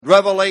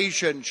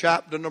Revelation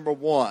chapter number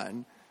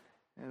 1.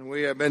 And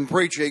we have been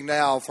preaching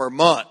now for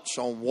months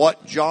on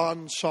what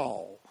John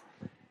saw,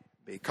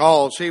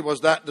 because he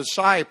was that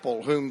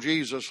disciple whom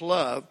Jesus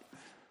loved.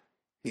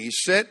 He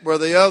sat where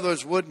the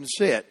others wouldn't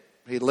sit.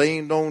 He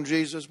leaned on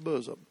Jesus'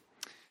 bosom.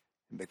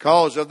 And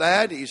because of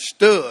that, he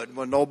stood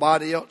when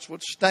nobody else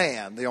would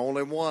stand, the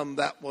only one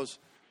that was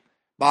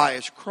by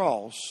his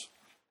cross.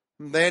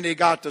 And then he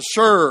got to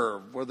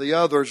serve where the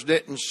others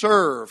didn't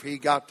serve. He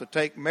got to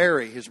take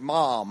Mary, his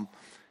mom,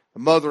 the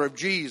mother of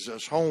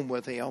Jesus, home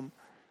with him.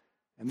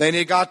 And then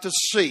he got to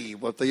see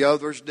what the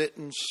others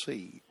didn't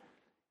see.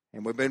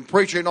 And we've been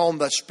preaching on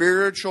the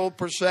spiritual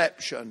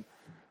perception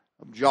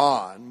of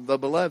John the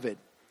Beloved.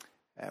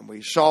 And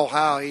we saw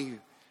how he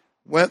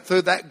went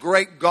through that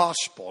great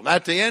gospel. And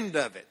at the end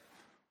of it,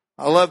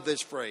 I love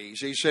this phrase.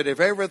 He said,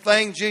 if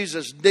everything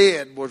Jesus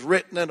did was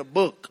written in a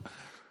book,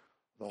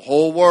 the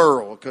whole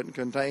world couldn't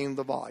contain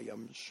the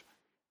volumes.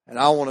 And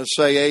I want to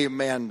say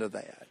amen to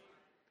that.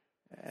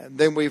 And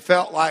then we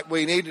felt like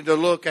we needed to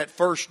look at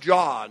 1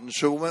 John.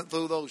 So we went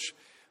through those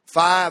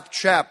 5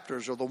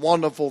 chapters of the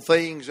wonderful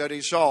things that he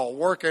saw,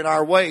 working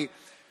our way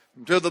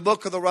to the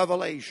book of the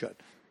Revelation.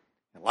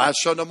 And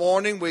last Sunday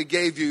morning, we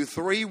gave you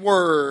 3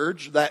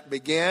 words that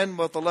begin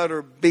with the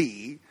letter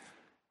B.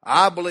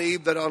 I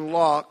believe that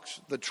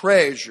unlocks the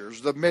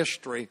treasures, the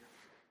mystery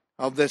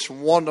of this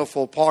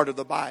wonderful part of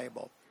the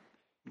Bible.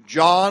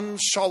 John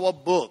saw a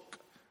book.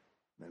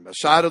 And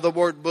beside of the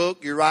word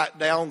book, you write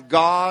down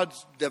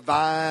God's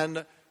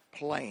divine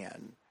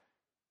plan.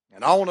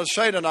 And I want to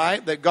say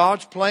tonight that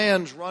God's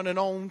plan's running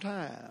on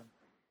time.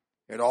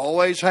 It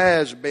always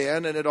has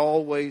been and it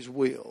always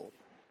will.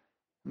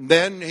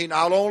 Then he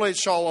not only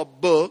saw a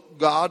book,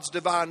 God's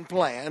divine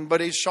plan, but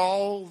he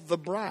saw the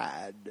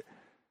bride.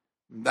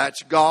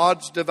 That's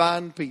God's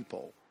divine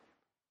people.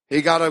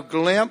 He got a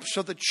glimpse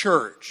of the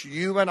church,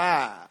 you and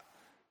I,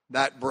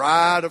 that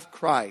bride of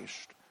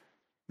Christ,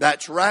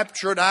 that's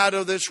raptured out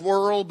of this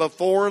world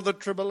before the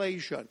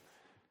tribulation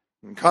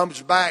and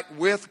comes back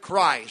with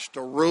Christ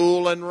to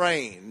rule and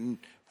reign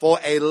for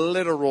a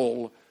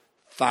literal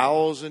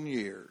 1,000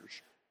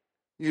 years.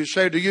 You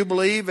say, do you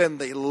believe in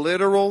the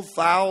literal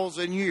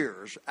 1,000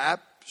 years?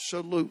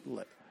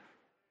 Absolutely.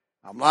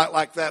 I'm not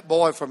like that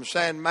boy from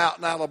Sand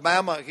Mountain,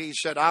 Alabama. He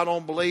said, I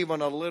don't believe in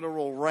a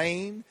literal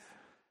reign.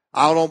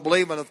 I don't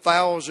believe in a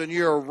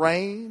 1,000-year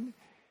reign.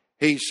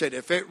 He said,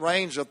 if it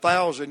rains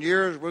 1,000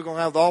 years, we're going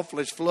to have the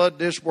awfulest flood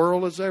this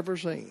world has ever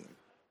seen.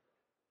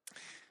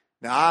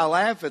 Now, I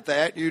laugh at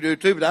that. You do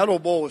too, but that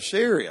old boy was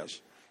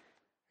serious.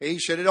 He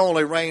said it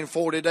only rained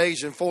 40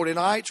 days and 40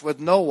 nights with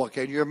Noah.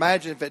 Can you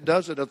imagine if it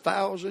does it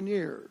 1,000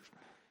 years?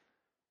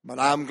 But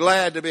I'm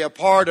glad to be a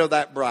part of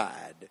that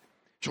bride.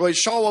 So he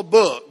saw a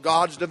book,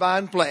 God's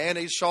divine plan.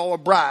 He saw a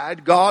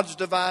bride, God's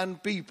divine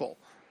people.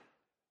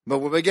 But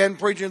we began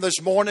preaching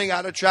this morning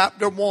out of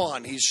chapter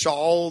 1. He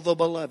saw the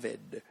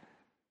beloved.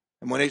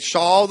 And when he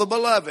saw the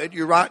beloved,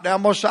 you write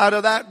down beside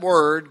of that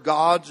word,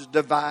 God's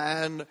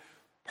divine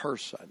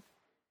person.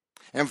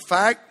 In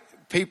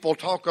fact, people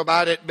talk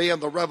about it being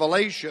the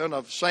revelation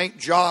of St.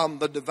 John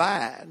the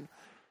Divine.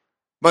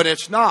 But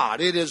it's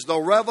not. It is the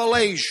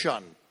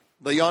revelation,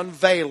 the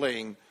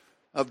unveiling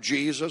of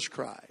Jesus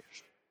Christ.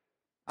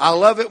 I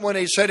love it when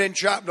he said in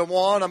chapter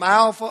 1, I'm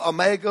Alpha,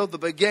 Omega, the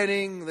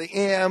beginning, the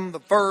end, the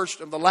first,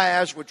 and the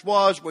last, which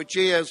was, which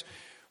is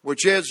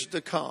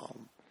to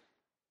come.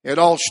 It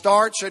all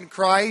starts in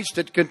Christ,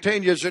 it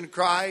continues in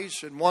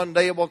Christ, and one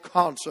day it will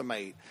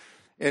consummate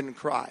in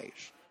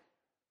Christ.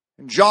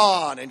 And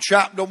John in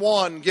chapter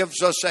 1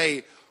 gives us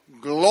a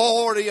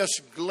glorious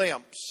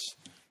glimpse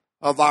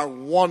of our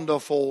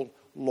wonderful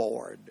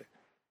Lord.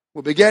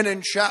 We'll begin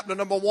in chapter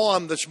number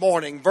 1 this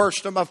morning,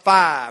 verse number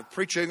 5,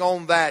 preaching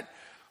on that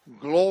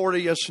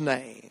glorious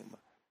name.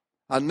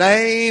 A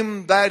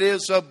name that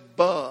is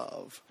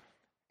above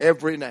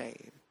every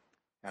name.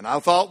 And I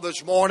thought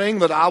this morning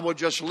that I would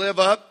just live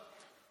up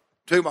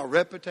to my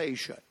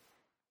reputation.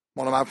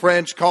 One of my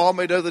friends called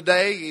me the other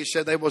day. He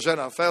said they was in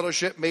a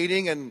fellowship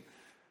meeting and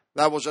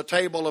there was a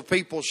table of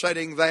people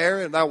sitting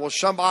there and there was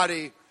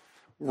somebody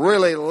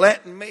really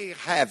letting me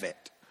have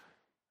it.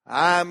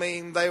 I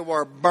mean, they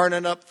were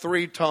burning up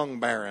 3 tongue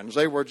barons.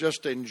 They were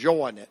just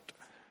enjoying it.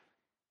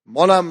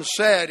 One of them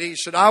said, he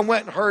said, I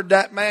went and heard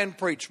that man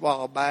preach a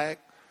while back.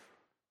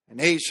 And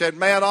he said,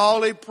 man,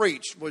 all he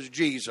preached was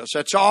Jesus.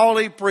 That's all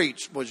he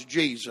preached was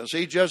Jesus.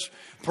 He just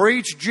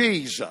preached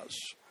Jesus.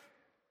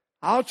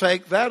 I'll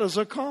take that as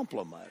a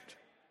compliment.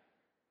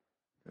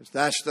 Because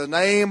that's the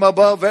name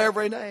above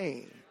every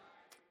name.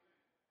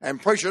 And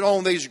preaching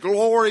on these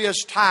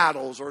glorious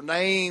titles or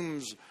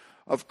names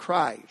of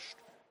Christ.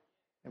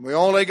 And we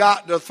only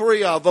got to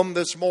 3 of them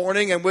this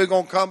morning. And we're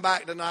going to come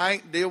back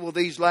tonight and deal with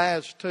these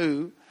last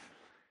 2.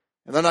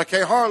 And then I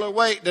can't hardly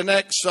wait the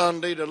next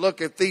Sunday to look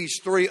at these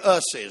 3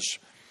 us's.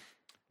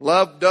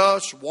 Loved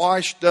us,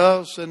 washed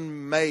us,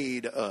 and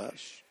made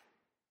us.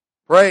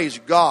 Praise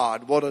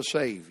God, what a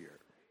Savior.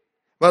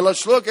 But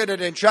let's look at it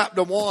in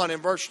chapter 1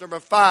 in verse number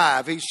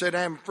 5. He said,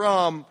 and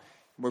from,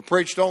 we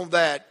preached on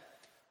that,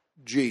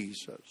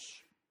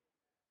 Jesus.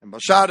 And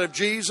beside of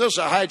Jesus,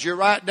 I had you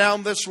write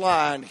down this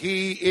line: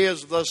 He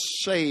is the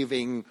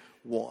saving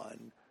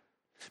one.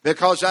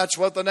 Because that's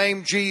what the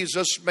name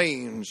Jesus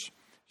means,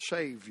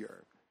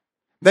 Savior.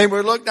 Then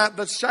we looked at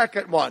the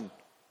second one,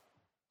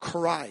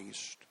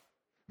 Christ,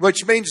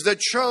 which means the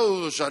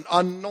chosen,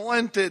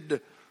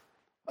 anointed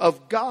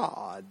of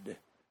God.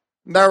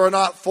 There are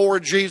not 4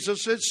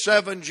 Jesuses,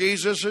 7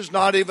 Jesuses,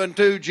 not even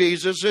 2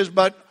 Jesuses,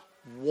 but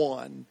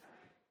one.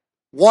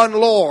 One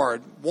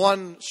Lord,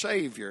 one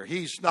Savior.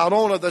 He's not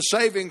only the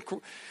saving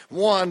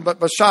one, but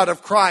beside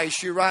of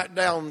Christ, you write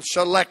down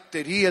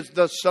selected. He is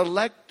the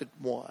selected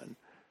one.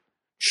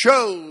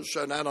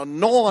 Chosen and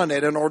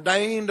anointed and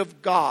ordained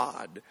of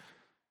God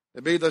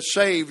to be the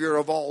Savior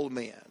of all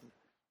men.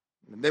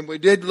 And then we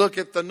did look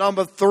at the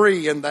number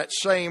 3 in that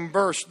same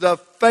verse, the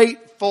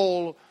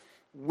faithful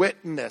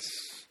witness.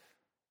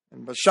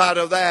 And beside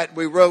of that,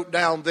 we wrote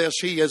down this: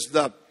 He is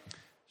the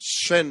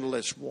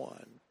sinless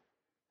one.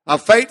 A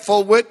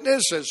faithful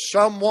witness is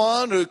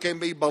someone who can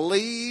be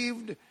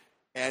believed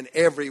in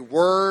every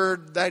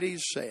word that he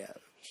says.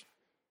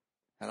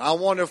 And I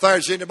wonder if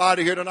there's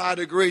anybody here tonight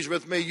who agrees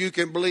with me. You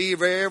can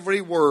believe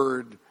every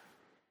word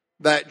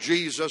that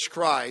Jesus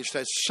Christ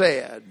has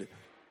said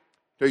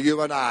to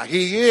you and I.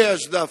 He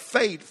is the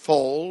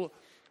faithful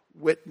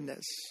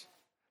witness.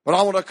 But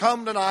I want to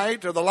come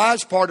tonight to the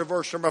last part of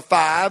verse number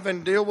 5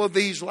 and deal with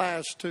these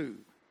last 2.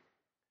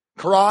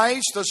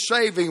 Christ, the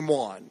saving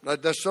one,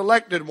 the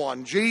selected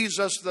one.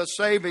 Jesus, the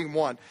saving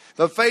one.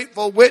 The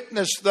faithful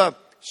witness, the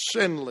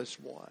sinless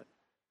one.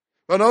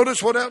 But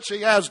notice what else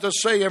he has to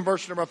say in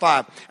verse number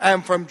 5.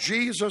 And from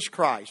Jesus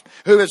Christ,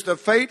 who is the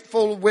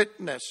faithful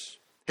witness.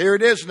 Here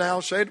it is now,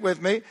 say it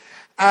with me.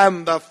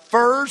 And the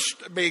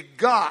first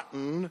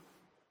begotten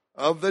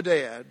of the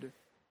dead,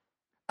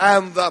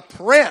 and the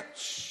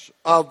prince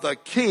of the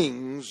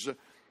kings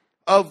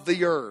of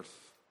the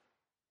earth.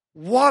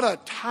 What a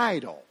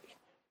title.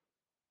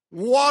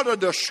 What a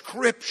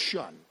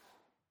description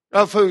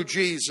of who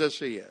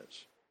Jesus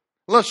is.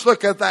 Let's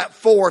look at that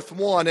 4th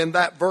one in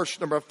that verse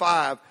number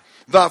 5.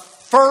 The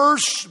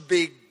first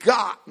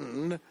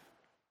begotten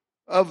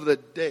of the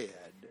dead.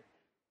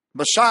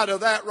 Beside of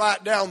that,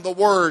 write down the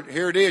word.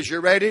 Here it is. You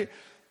ready?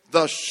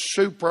 The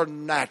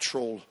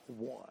supernatural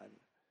one.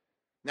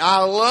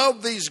 Now, I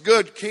love these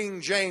good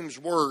King James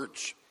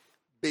words.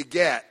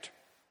 Beget.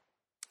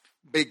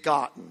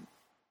 Begotten.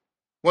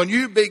 When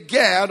you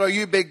beget or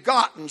you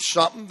begotten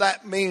something,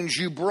 that means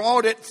you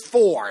brought it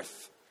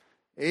forth.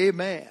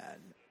 Amen.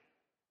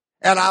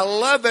 And I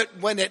love it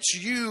when it's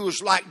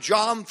used like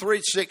John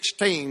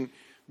 3:16.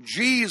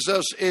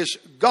 Jesus is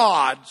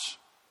God's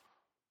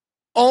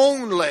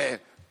only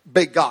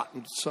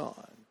begotten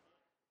son.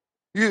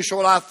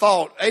 Usually I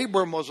thought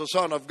Abram was a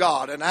son of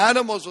God and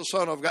Adam was a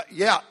son of God.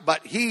 Yeah,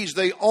 but he's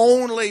the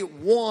only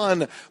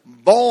one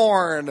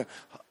born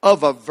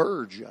of a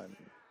virgin.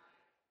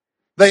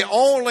 The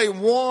only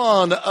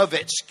one of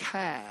its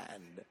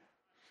kind.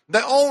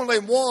 The only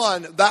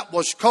one that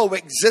was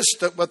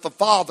coexistent with the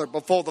Father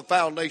before the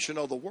foundation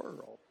of the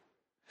world.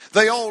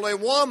 The only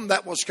one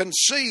that was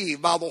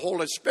conceived by the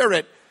Holy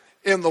Spirit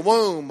in the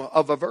womb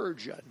of a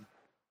virgin.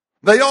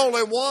 The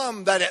only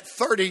one that at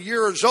 30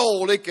 years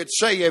old he could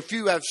say, if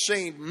you have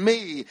seen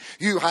me,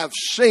 you have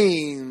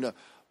seen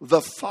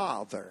the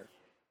Father.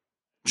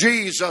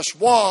 Jesus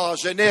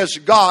was and is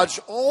God's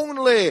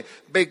only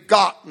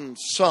begotten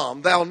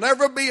son. There'll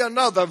never be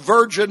another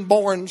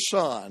virgin-born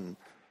son.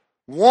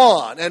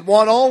 One and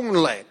one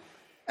only.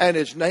 And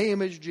his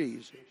name is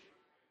Jesus.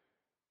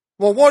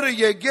 Well, what do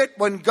you get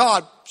when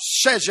God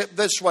says it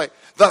this way?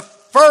 The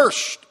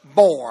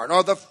firstborn,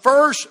 or the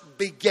first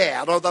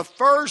begat, or the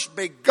first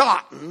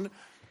begotten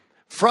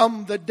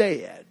from the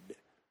dead.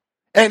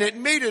 And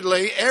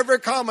immediately, every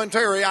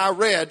commentary I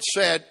read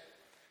said,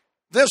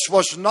 this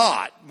was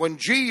not, when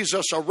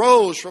Jesus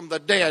arose from the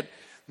dead,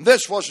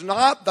 this was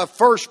not the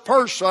first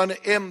person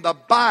in the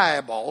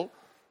Bible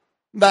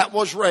that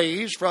was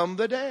raised from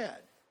the dead.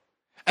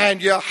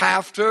 And you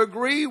have to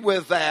agree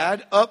with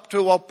that up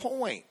to a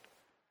point.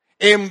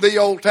 In the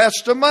Old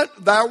Testament,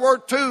 there were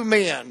 2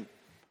 men,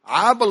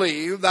 I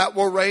believe, that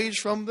were raised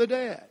from the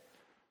dead.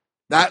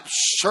 That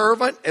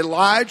servant,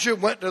 Elijah,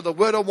 went to the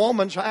widow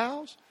woman's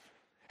house.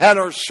 And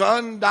her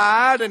son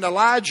died, and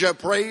Elijah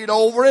prayed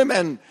over him,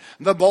 and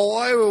the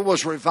boy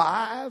was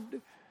revived. You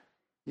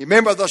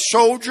remember the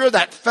soldier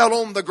that fell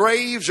on the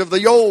graves of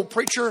the old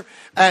preacher,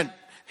 and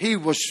he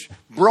was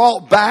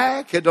brought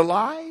back into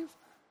life?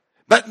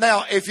 But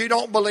now, if you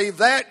don't believe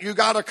that, you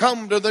got to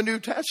come to the New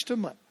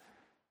Testament.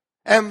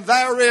 And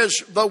there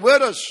is the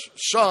widow's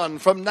son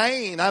from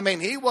Nain. I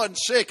mean, he wasn't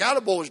sick.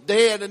 That boy was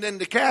dead and in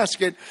the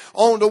casket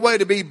on the way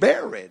to be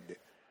buried.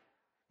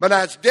 But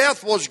as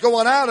death was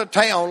going out of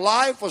town,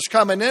 life was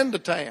coming into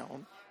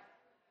town.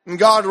 And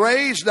God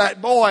raised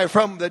that boy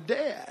from the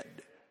dead.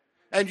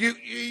 And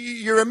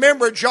you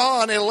remember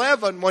John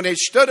 11 when he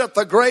stood at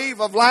the grave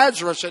of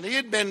Lazarus and he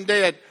had been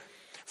dead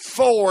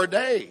 4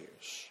 days.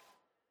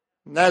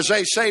 And as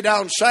they say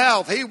down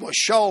south, he was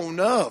sure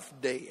enough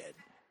dead.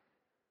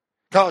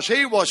 Because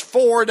he was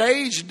 4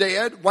 days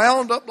dead,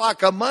 wound up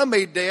like a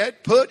mummy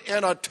dead, put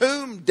in a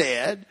tomb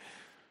dead.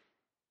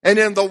 And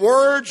in the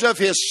words of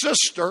his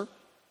sister,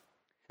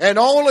 and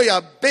only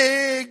a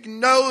big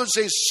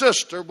nosy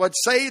sister would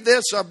say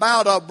this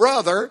about a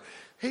brother,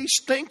 he's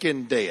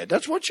stinking dead.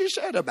 That's what she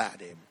said about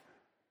him.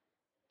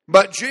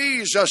 But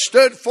Jesus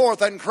stood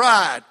forth and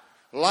cried,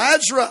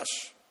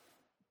 Lazarus,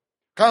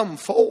 come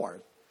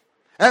forth.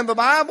 And the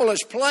Bible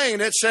is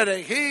plain. It said,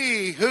 and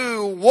he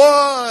who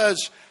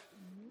was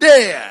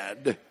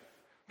dead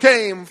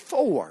came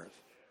forth.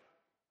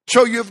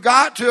 So you've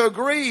got to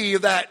agree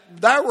that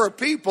there were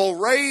people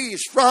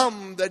raised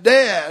from the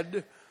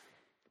dead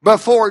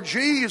before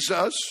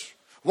Jesus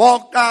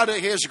walked out of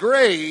his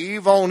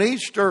grave on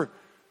Easter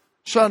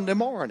Sunday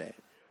morning.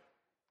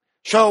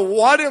 So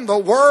what in the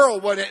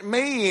world would it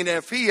mean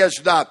if he is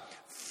the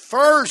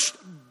first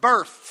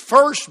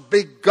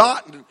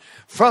begotten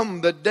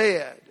from the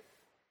dead?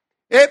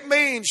 It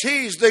means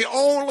he's the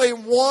only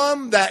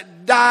one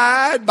that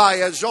died by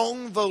his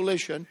own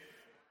volition.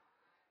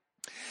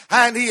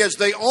 And he is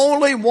the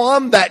only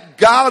one that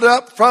got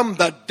up from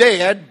the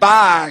dead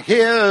by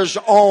his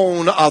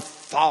own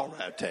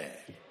authority.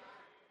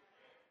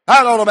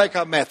 That ought to make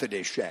a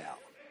Methodist shout.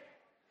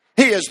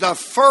 He is the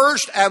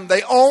first and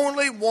the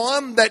only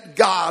one that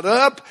got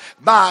up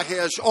by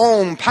his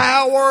own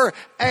power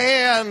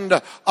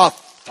and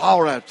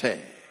authority.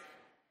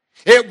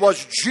 It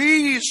was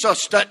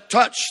Jesus that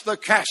touched the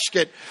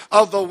casket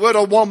of the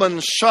widow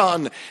woman's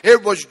son.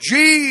 It was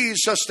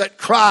Jesus that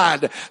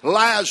cried,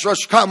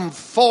 Lazarus, come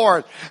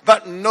forth.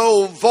 But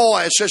no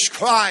voice is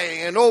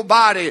crying and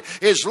nobody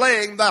is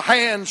laying the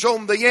hands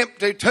on the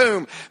empty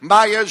tomb.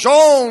 By his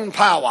own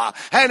power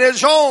and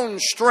his own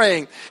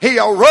strength, he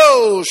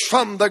arose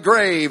from the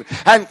grave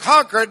and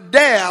conquered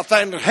death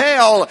and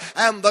hell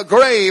and the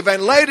grave.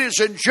 And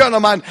ladies and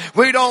gentlemen,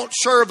 we don't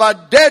serve a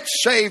dead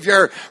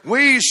Savior.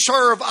 We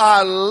serve a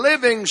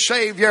living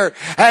Savior.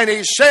 And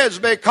he says,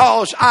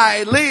 because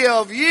I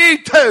live, ye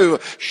too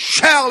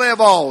shall live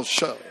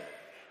also.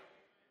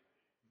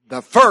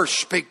 The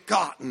first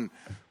begotten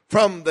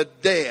from the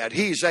dead.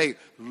 He's a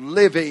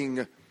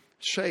living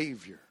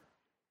Savior.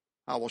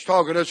 I was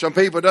talking to some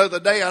people the other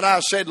day and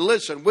I said,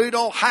 listen, we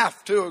don't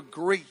have to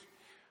agree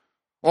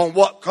on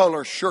what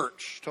color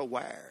shirts to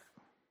wear.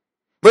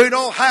 We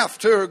don't have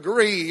to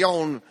agree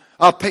on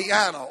a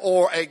piano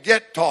or a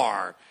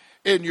guitar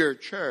in your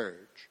church.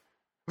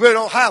 We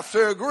don't have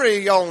to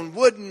agree on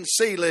wooden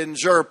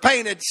ceilings or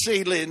painted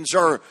ceilings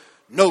or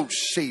no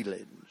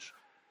ceilings.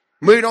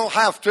 We don't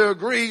have to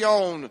agree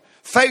on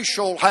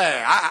facial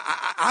hair.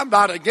 I'm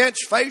not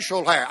against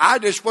facial hair. I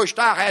just wished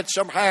I had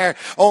some hair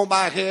on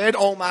my head,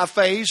 on my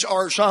face,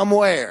 or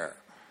somewhere.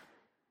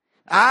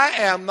 I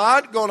am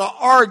not going to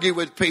argue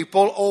with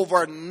people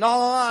over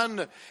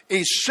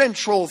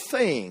non-essential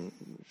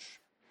things.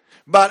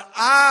 But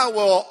I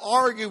will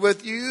argue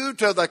with you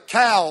till the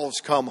cows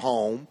come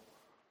home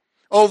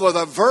over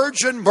the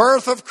virgin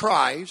birth of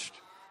Christ,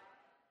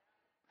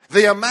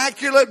 the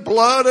immaculate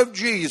blood of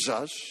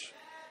Jesus,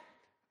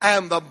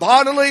 and the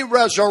bodily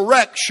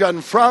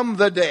resurrection from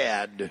the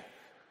dead.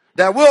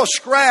 Now we'll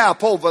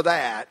scrap over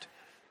that.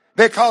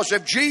 Because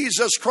if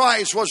Jesus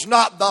Christ was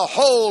not the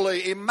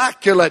holy,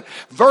 immaculate,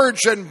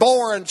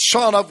 virgin-born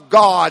Son of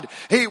God,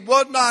 he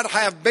would not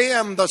have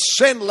been the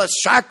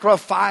sinless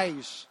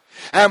sacrifice.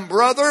 And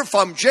brother,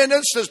 from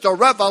Genesis to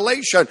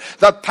Revelation,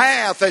 the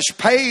path is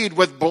paved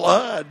with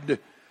blood.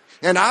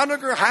 And I don't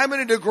care how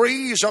many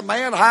degrees a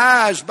man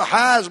has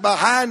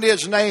behind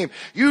his name,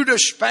 you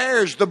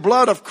disparage the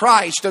blood of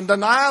Christ and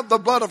deny the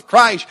blood of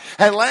Christ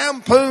and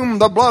lampoon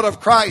the blood of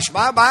Christ.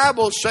 My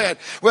Bible said,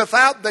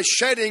 without the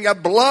shedding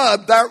of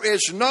blood, there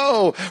is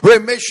no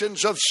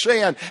remissions of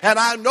sin. And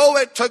I know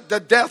it took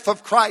the death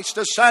of Christ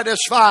to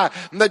satisfy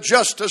the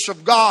justice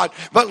of God.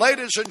 But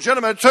ladies and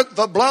gentlemen, it took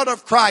the blood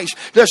of Christ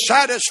to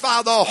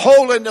satisfy the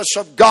holiness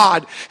of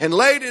God. And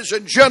ladies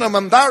and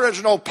gentlemen, there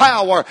is no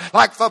power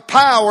like the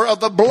power of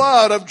the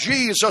blood of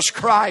Jesus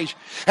Christ.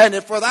 And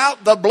if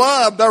without the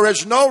blood there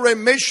is no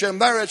remission,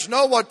 there is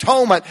no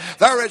atonement,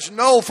 there is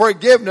no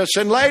forgiveness.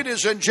 And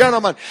ladies and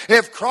gentlemen,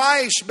 if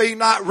Christ be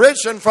not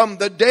risen from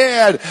the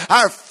dead,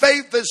 our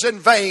faith is in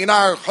vain,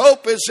 our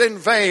hope is in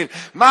vain,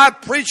 my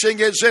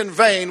preaching is in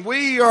vain.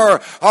 We are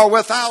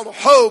without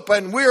hope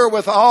and we're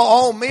with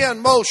all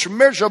men most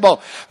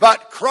miserable.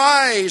 But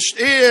Christ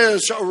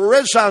is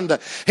risen.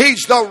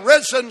 He's the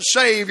risen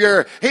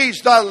Savior. He's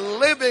the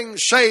living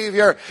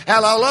Savior.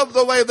 And I love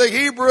the way the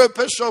Hebrew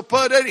epistle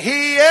put it,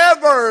 he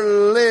ever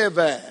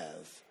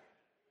liveth.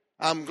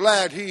 I'm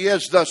glad he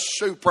is the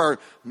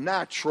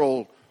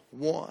supernatural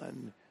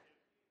one.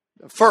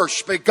 The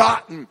first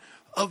begotten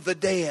of the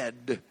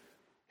dead.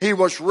 He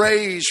was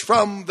raised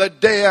from the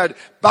dead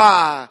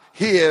by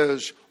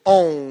his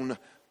own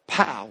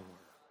power.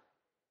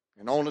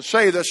 And I want to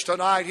say this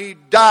tonight, he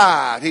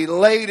died. He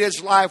laid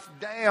his life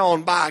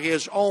down by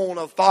his own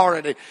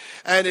authority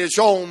and his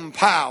own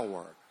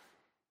power.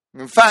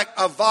 In fact,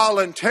 a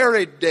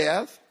voluntary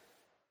death,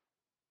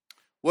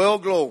 well,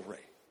 glory.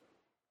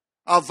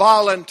 A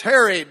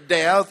voluntary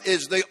death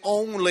is the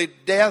only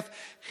death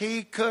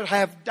he could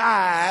have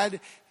died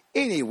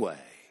anyway.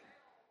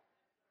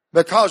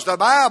 Because the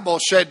Bible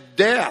said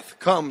death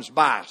comes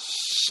by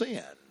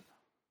sin.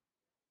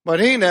 But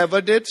he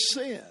never did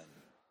sin.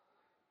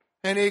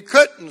 And he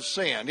couldn't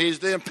sin. He's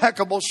the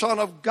impeccable Son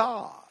of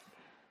God.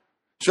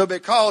 So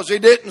because he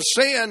didn't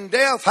sin,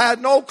 death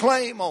had no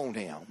claim on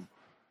him.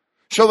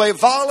 So he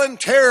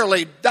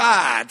voluntarily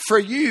died for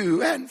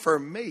you and for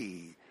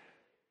me.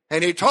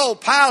 And he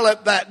told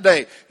Pilate that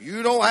day,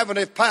 you don't have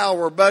any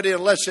power, buddy,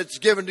 unless it's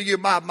given to you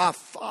by my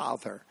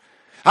Father.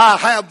 I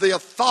have the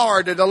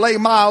authority to lay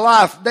my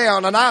life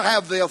down, and I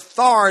have the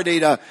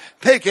authority to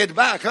pick it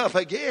back up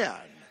again.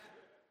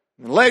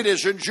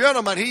 Ladies and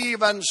gentlemen, he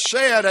even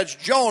said, as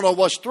Jonah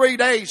was 3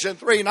 days and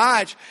 3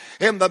 nights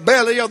in the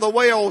belly of the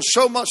whale,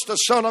 so must the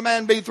Son of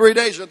Man be 3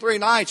 days and 3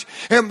 nights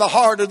in the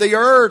heart of the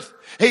earth.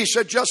 He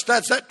said, just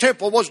as that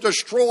temple was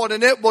destroyed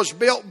and it was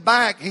built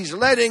back, he's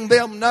letting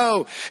them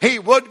know he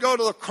would go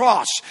to the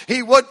cross.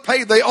 He would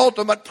pay the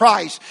ultimate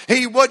price.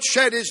 He would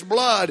shed his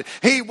blood.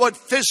 He would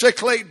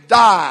physically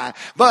die.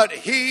 But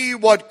he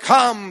would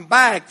come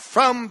back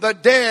from the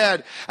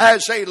dead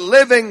as a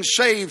living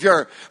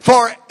Savior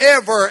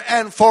forever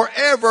and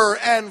forever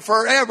and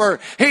forever.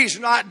 He's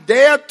not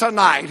dead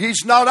tonight.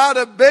 He's not out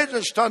of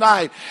business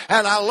tonight.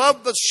 And I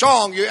love the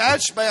song. You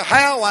ask me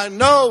how I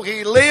know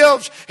he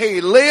lives.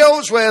 He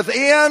lives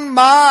within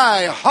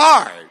my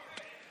heart.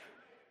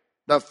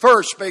 The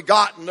first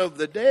begotten of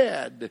the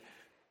dead.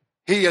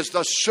 He is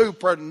the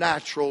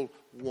supernatural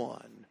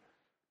one.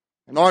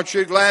 And aren't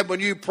you glad when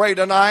you pray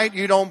tonight,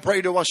 you don't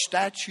pray to a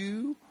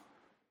statue?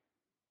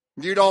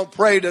 You don't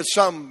pray to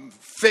some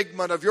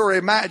figment of your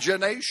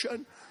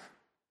imagination,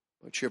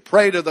 but you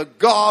pray to the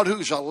God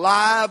who's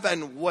alive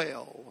and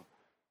well.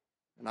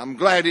 And I'm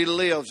glad he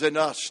lives in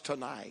us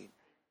tonight.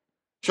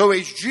 So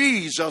he's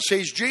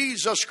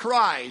Jesus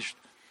Christ,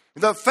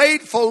 the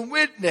faithful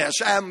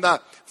witness and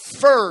the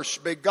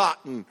first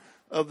begotten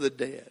of the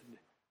dead.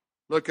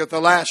 Look at the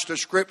last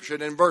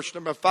description in verse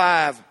number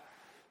 5.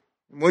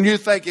 When you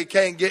think it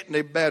can't get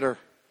any better,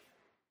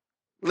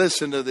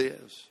 listen to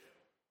this.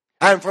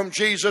 And from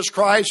Jesus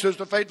Christ, who's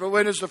the faithful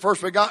witness, the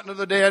first begotten of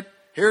the dead.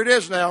 Here it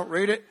is now,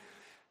 read it.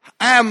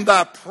 And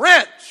the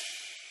Prince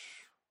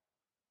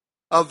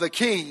of the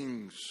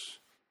kings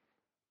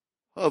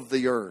of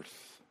the earth.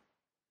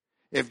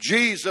 If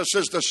Jesus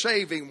is the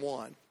saving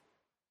one,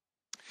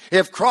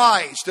 if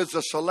Christ is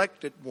the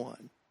selected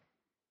one,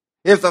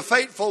 if the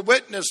faithful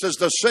witness is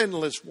the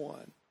sinless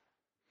one,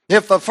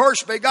 if the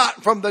first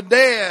begotten from the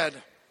dead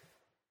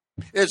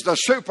is the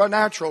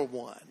supernatural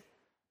one,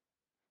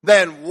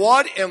 then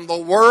what in the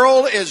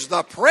world is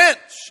the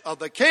Prince of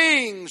the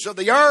kings of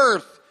the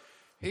earth?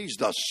 He's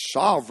the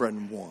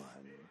sovereign one.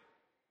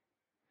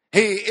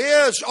 He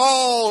is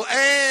all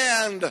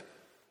and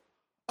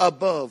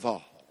above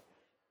all.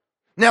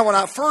 Now, when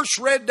I first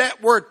read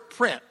that word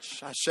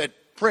prince, I said,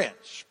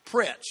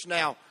 Prince.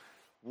 Now,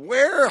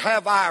 where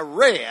have I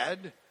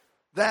read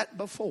that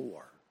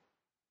before?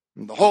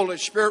 And the Holy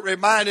Spirit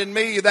reminded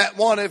me that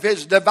one of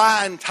his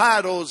divine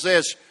titles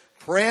is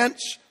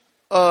Prince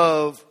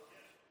of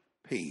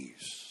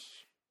Peace.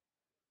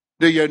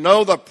 Do you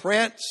know the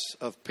Prince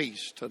of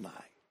Peace tonight?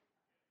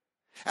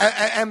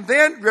 And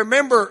then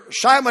remember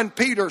Simon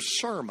Peter's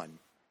sermon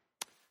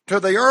to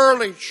the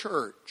early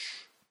church.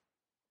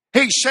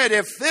 He said,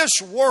 if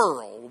this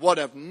world would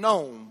have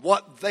known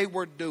what they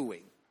were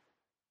doing,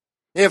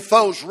 if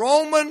those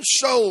Roman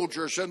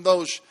soldiers and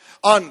those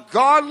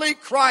ungodly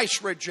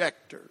Christ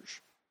rejectors,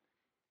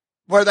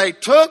 where they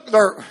took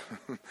their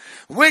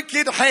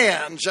wicked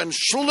hands and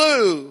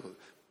slew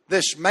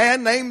this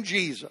man named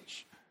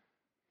Jesus,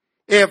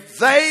 if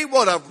they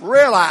would have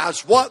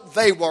realized what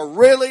they were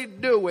really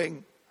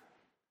doing,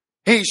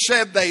 he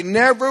said they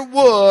never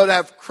would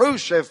have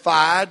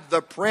crucified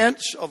the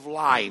Prince of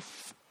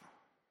Life.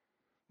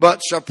 But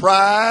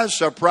surprise,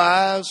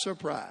 surprise,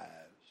 surprise.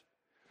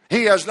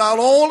 He is not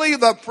only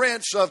the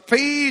Prince of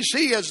Peace,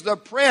 he is the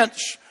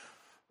Prince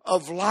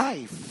of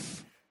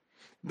Life.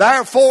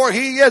 Therefore,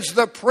 he is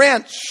the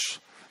Prince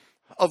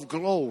of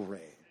Glory.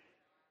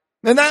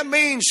 And that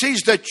means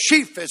he's the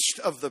chiefest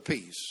of the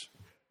peace.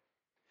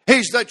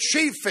 He's the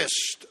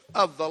chiefest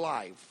of the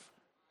life.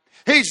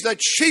 He's the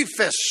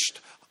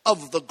chiefest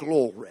of the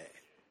glory.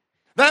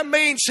 That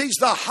means he's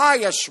the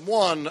highest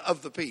one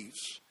of the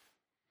peace.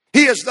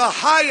 He is the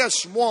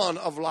highest one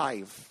of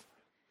life.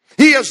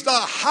 He is the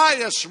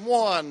highest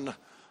one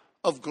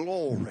of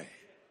glory.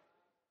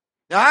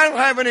 Now, I don't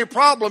have any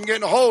problem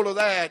getting a hold of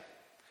that.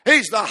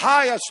 He's the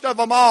highest of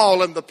them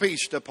all in the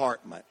peace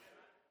department.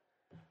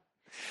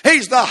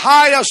 He's the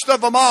highest of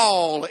them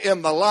all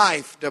in the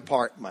life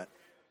department.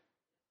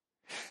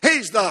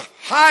 He's the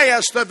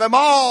highest of them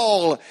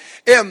all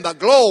in the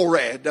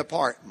glory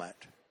department.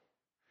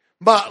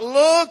 But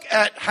look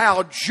at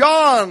how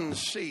John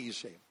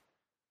sees him.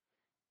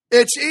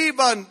 It's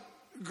even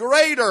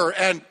greater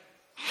and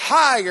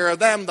higher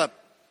than the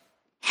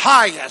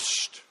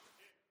highest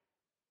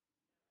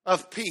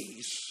of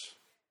peace,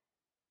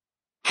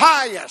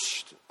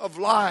 highest of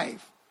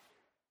life.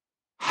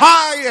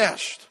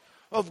 highest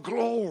of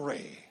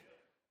glory.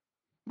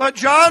 But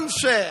John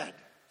said,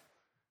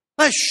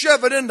 let's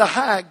shove it into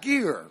high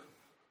gear.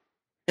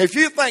 If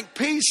you think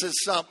peace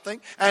is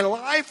something, and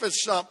life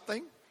is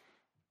something,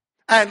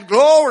 and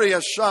glory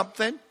is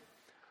something,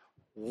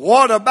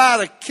 what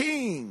about a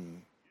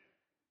king?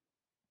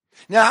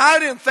 Now, I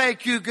didn't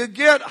think you could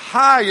get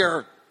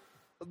higher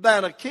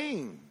than a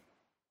king.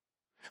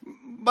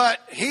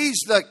 But he's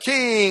the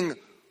King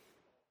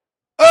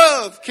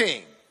of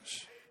kings.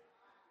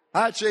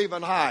 That's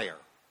even higher.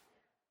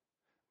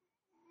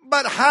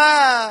 But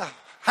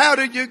how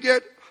did you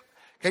get,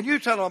 can you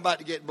tell them about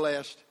to get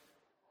blessed?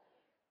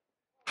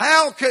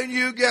 How can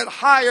you get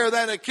higher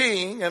than a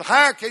king, and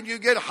how can you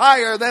get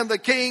higher than the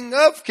King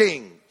of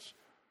kings?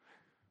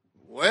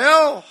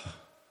 Well,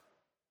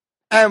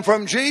 and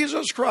from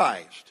Jesus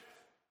Christ,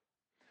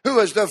 who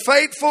is the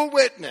faithful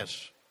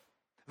witness,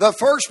 the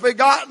first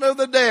begotten of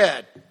the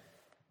dead,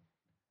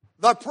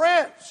 the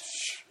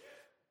prince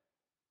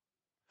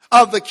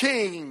of the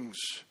kings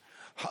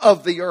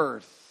of the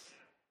earth.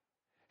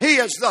 He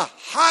is the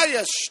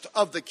highest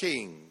of the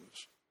kings.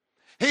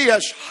 He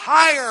is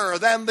higher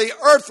than the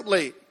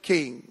earthly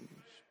kings.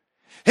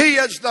 He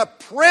is the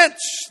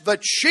prince, the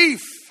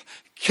chief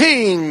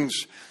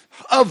kings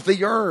of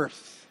the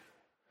earth.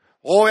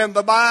 Oh, in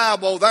the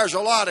Bible, there's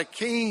a lot of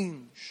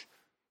kings.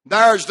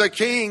 There's the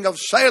king of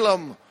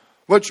Salem,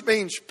 which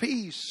means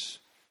peace.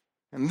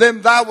 And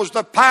then there was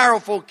the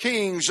powerful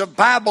kings of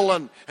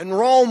Babylon and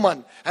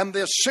Roman and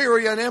the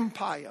Assyrian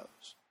empires.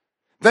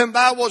 Then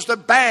there was the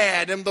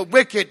bad and the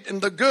wicked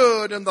and the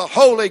good and the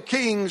holy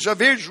kings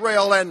of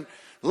Israel and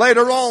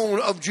later on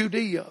of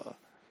Judea.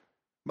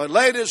 But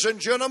ladies and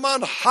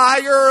gentlemen,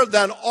 higher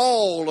than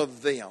all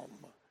of them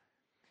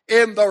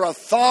in their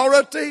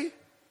authority,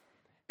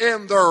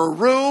 in their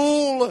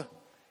rule,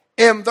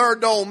 in their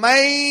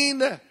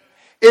domain,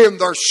 in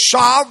their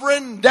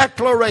sovereign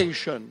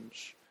declarations,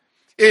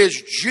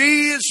 is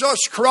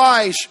Jesus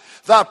Christ,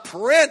 the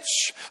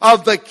Prince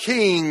of the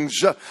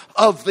kings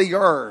of the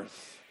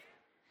earth.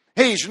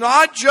 He's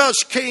not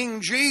just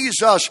King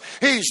Jesus,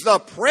 He's the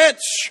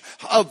Prince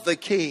of the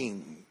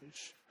kings.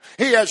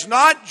 He is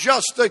not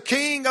just the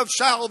King of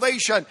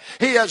salvation,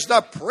 He is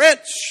the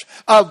Prince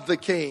of the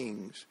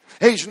kings.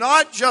 He's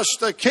not just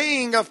the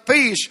King of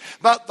peace,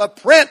 but the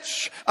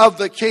Prince of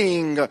the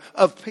King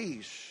of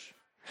peace.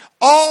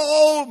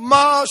 All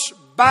must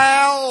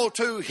bow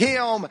to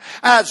Him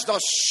as the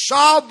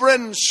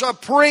sovereign,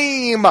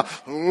 supreme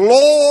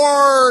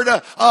Lord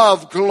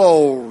of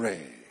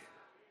glory.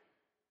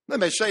 Let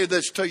me say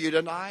this to you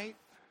tonight.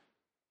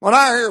 When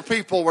I hear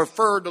people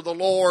refer to the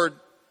Lord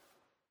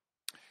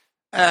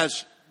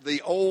as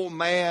the old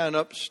man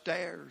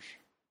upstairs,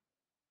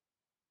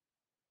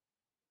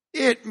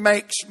 it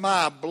makes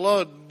my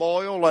blood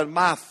boil and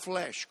my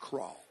flesh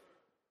crawl.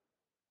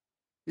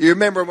 You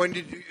remember when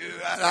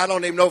I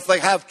don't even know if they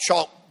have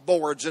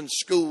chalkboards in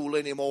school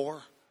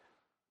anymore.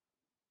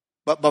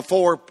 But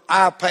before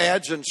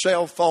iPads and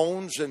cell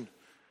phones, and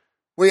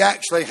we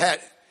actually had,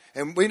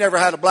 and we never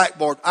had a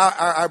blackboard.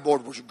 Our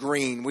board was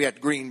green. We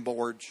had green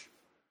boards.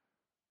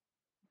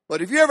 But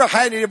have you ever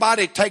had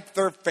anybody take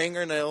their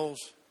fingernails?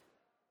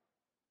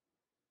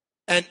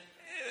 And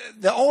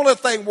the only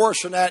thing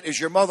worse than that is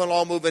your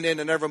mother-in-law moving in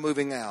and never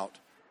moving out.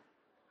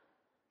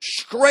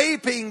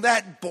 Scraping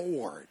that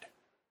board.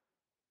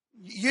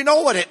 You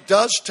know what it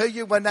does to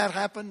you when that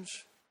happens?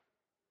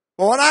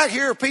 Well, when I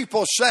hear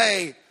people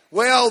say,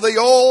 well, the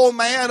old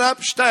man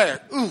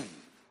upstairs, ooh,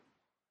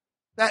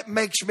 that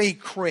makes me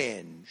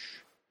cringe.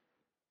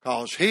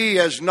 Because he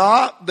is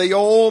not the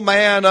old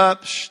man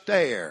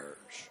upstairs.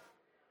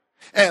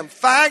 In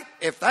fact,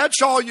 if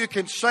that's all you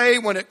can say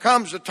when it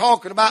comes to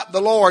talking about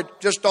the Lord,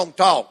 just don't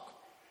talk.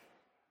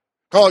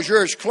 Because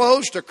you're as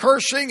close to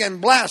cursing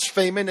and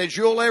blaspheming as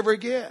you'll ever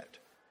get.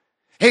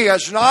 He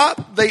is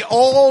not the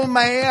old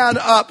man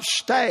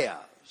upstairs.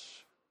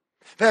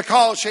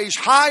 Because He's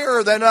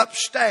higher than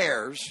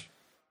upstairs.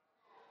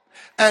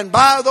 And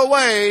by the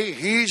way,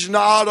 He's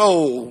not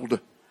old.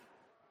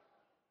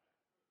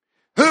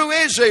 Who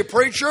is He,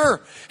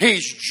 preacher?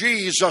 He's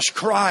Jesus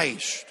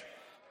Christ.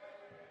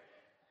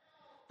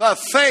 The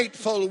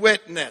faithful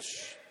witness.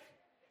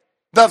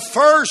 The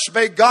first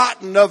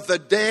begotten of the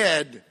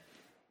dead.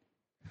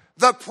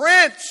 The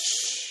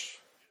Prince.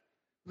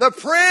 The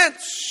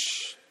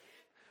Prince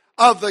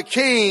of the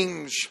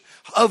kings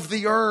of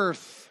the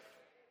earth.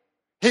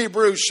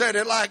 Hebrews said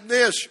it like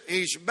this: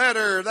 He's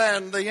better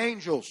than the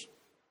angels.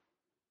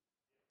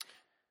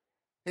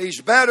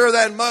 He's better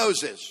than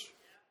Moses.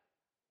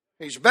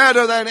 He's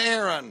better than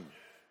Aaron.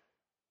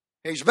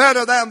 He's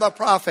better than the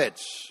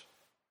prophets.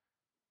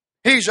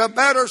 He's a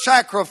better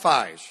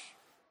sacrifice,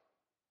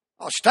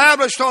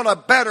 established on a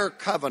better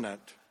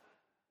covenant,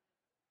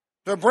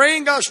 to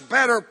bring us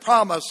better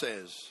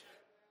promises,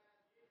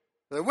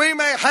 that we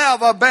may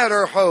have a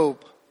better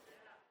hope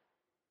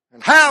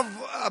and have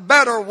a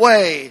better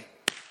way,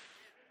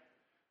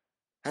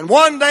 and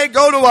one day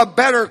go to a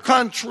better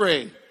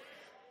country.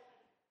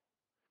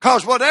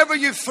 Because whatever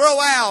you throw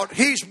out,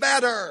 He's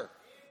better.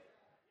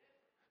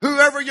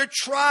 Whoever you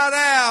tried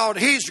out,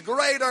 He's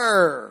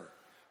greater.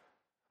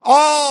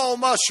 All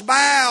must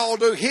bow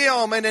to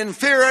Him in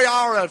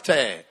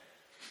inferiority.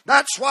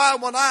 That's why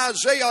when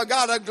Isaiah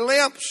got a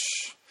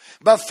glimpse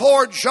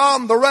before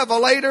John the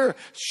Revelator,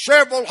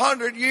 several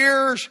hundred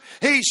years,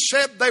 he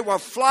said they were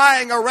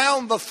flying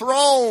around the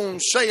throne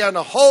saying,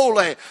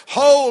 Holy,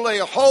 holy,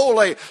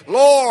 holy,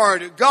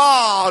 Lord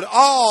God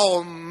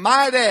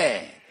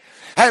Almighty.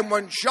 And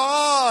when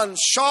John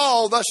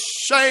saw the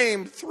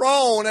same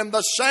throne and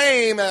the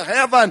same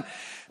heaven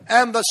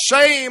and the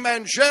same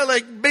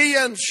angelic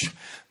beings,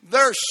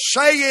 they're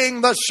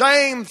saying the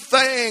same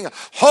thing.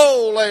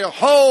 Holy,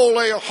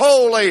 holy,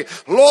 holy,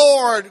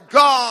 Lord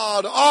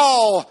God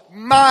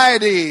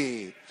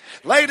Almighty.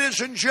 Ladies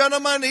and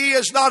gentlemen, He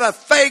is not a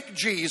fake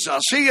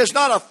Jesus. He is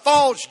not a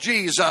false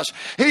Jesus.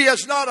 He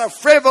is not a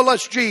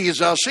frivolous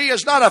Jesus. He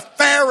is not a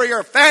fairy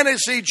or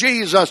fantasy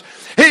Jesus.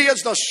 He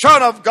is the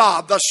Son of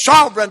God, the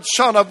sovereign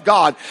Son of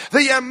God,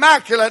 the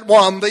immaculate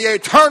one, the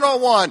eternal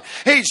one.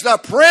 He's the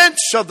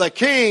Prince of the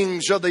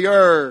kings of the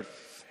earth.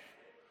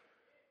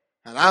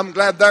 And I'm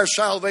glad there's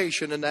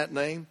salvation in that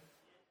name.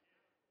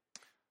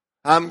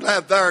 I'm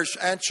glad there's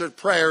answered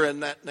prayer in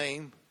that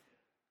name.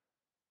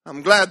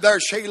 I'm glad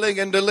there's healing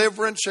and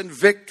deliverance and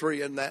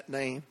victory in that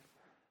name.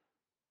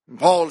 And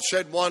Paul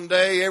said one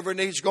day every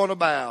knee's going to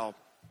bow.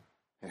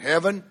 In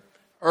heaven,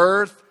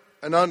 earth,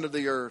 and under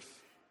the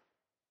earth.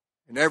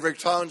 And every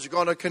tongue's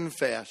going to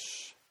confess.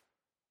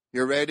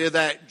 You ready?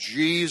 That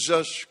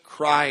Jesus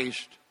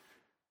Christ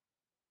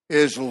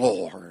is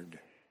Lord.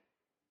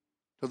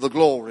 To the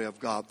glory of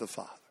God the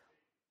Father.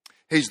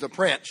 He's the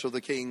Prince of the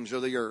kings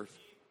of the earth.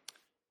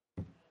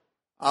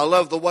 I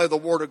love the way the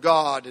Word of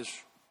God is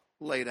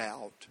laid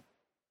out.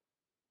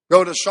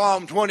 Go to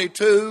Psalm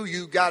 22,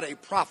 you got a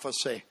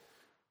prophecy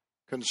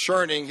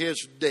concerning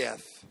His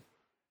death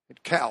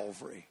at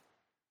Calvary.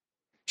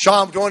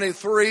 Psalm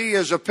 23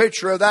 is a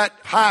picture of that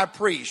high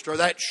priest or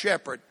that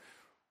shepherd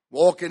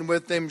walking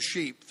with them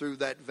sheep through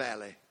that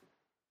valley.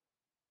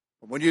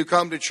 When you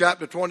come to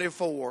chapter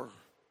 24,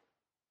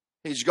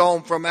 He's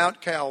gone from Mount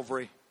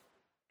Calvary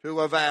to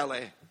a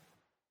valley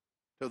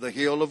to the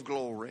hill of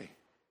glory.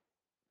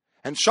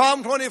 And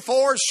Psalm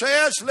 24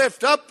 says,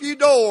 lift up ye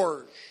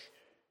doors.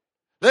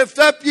 Lift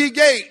up ye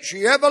gates,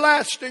 ye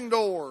everlasting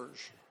doors.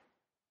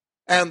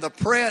 And the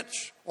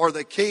Prince or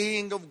the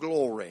King of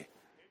glory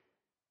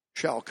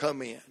shall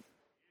come in.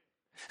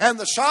 And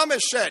the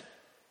psalmist said,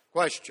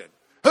 question,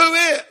 who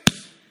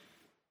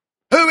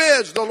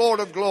is the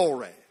Lord of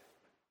glory?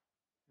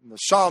 And the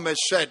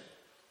psalmist said,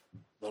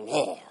 the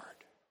Lord.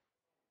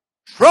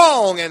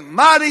 Strong and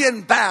mighty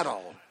in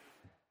battle.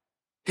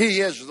 He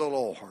is the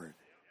Lord.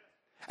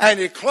 And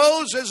he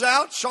closes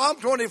out Psalm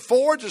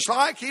 24 just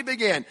like he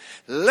began.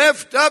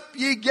 Lift up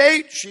ye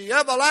gates, ye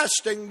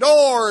everlasting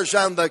doors,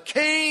 and the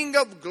King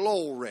of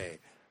glory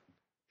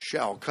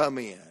shall come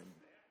in.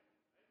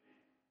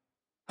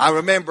 I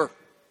remember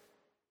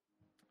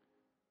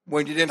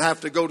when you didn't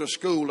have to go to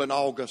school in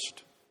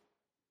August.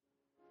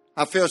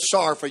 I feel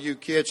sorry for you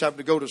kids having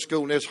to go to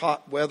school in this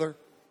hot weather.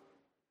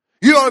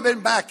 You ought to have been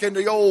back in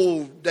the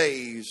old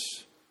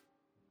days.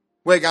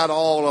 We got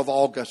all of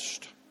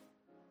August.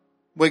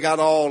 We got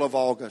all of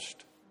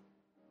August.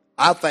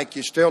 I think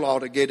you still ought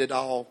to get it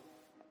all.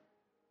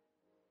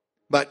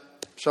 But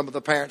some of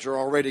the parents are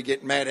already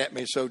getting mad at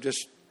me, so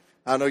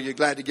I know you're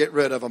glad to get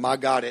rid of them. I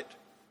got it.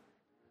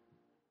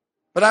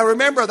 But I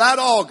remember that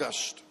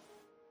August,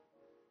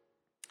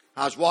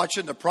 I was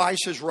watching The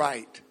Price is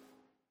Right.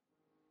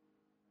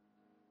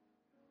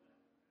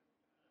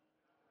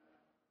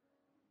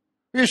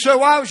 You say,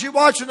 why was you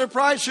watching The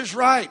Price is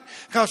Right?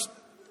 Because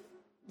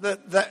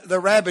the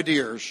rabbit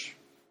ears.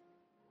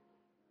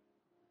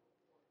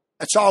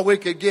 That's all we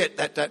could get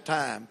at that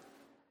time.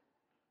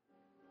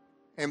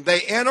 And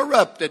they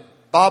interrupted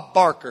Bob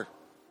Barker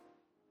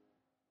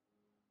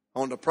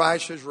on The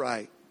Price is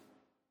Right.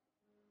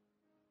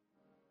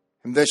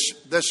 And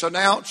this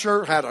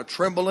announcer had a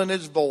tremble in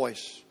his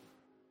voice.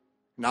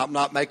 Now, I'm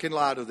not making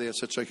light of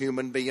this. It's a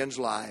human being's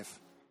life.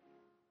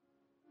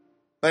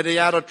 But he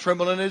had a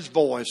tremble in his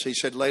voice. He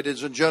said,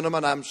 ladies and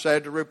gentlemen, I'm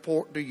sad to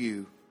report to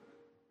you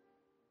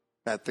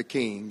that the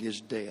king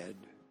is dead.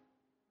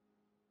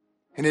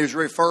 And he was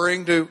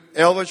referring to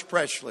Elvis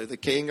Presley, the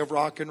king of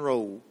rock and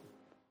roll.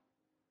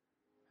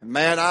 And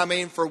man, I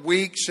mean, for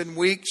weeks and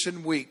weeks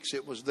and weeks,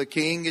 it was the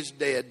king is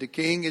dead. The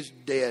king is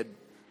dead.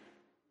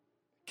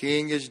 The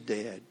king is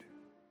dead.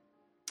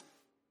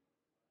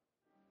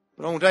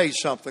 But I want to tell you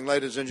something,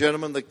 ladies and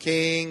gentlemen. The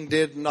king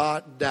did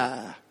not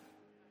die.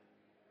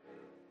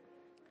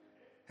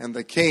 And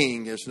the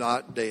king is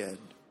not dead.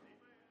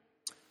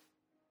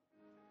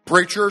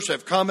 Preachers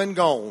have come and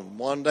gone.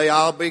 One day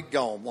I'll be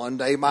gone. One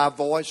day my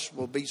voice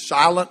will be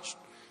silenced.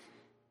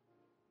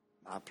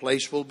 My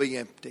place will be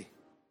empty.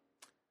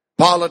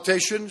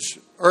 Politicians,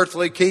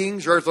 earthly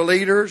kings, earthly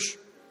leaders,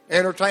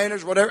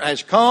 entertainers, whatever,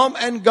 has come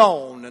and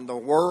gone, and the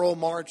world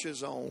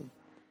marches on.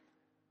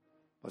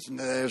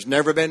 There's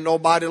never been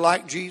nobody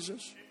like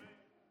Jesus.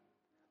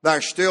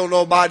 There's still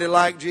nobody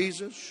like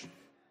Jesus.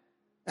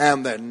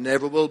 And there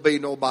never will be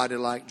nobody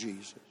like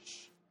Jesus.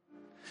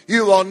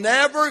 You will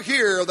never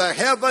hear the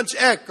heavens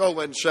echo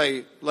and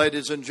say,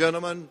 ladies and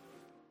gentlemen,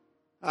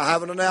 I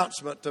have an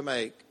announcement to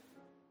make.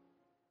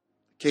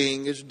 The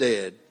King is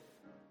dead.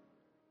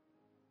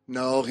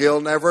 No,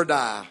 He'll never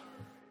die.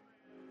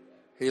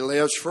 He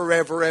lives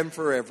forever and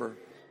forever.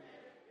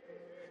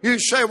 You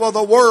say, well,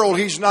 the world,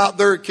 He's not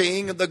their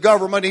king, and the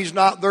government, He's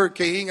not their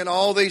king, and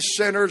all these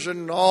sinners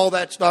and all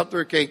that's not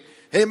their king.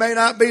 He may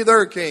not be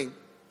their king,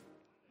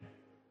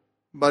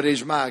 but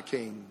He's my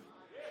king.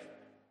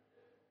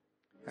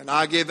 And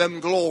I give Him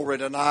glory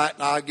tonight,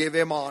 and I give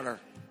Him honor.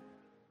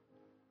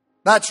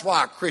 That's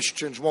why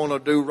Christians want to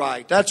do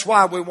right. That's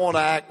why we want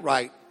to act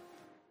right.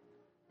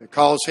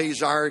 Because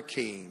He's our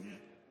King.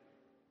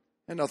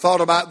 And I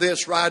thought about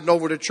this riding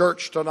over to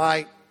church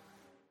tonight.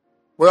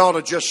 We ought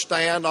to just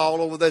stand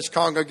all over this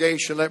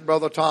congregation. Let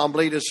Brother Tom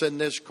lead us in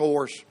this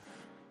course.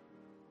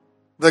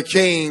 The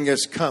King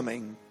is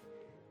coming.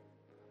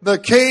 The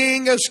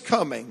King is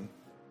coming.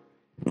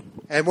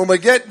 And when we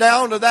get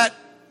down to that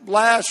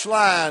last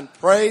line,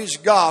 praise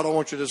God, I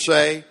want you to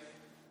say,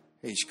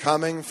 He's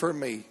coming for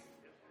me.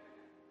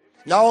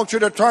 Now I want you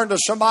to turn to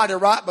somebody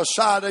right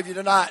beside of you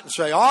tonight and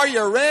say, are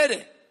you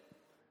ready?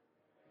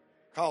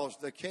 Because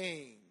the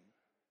King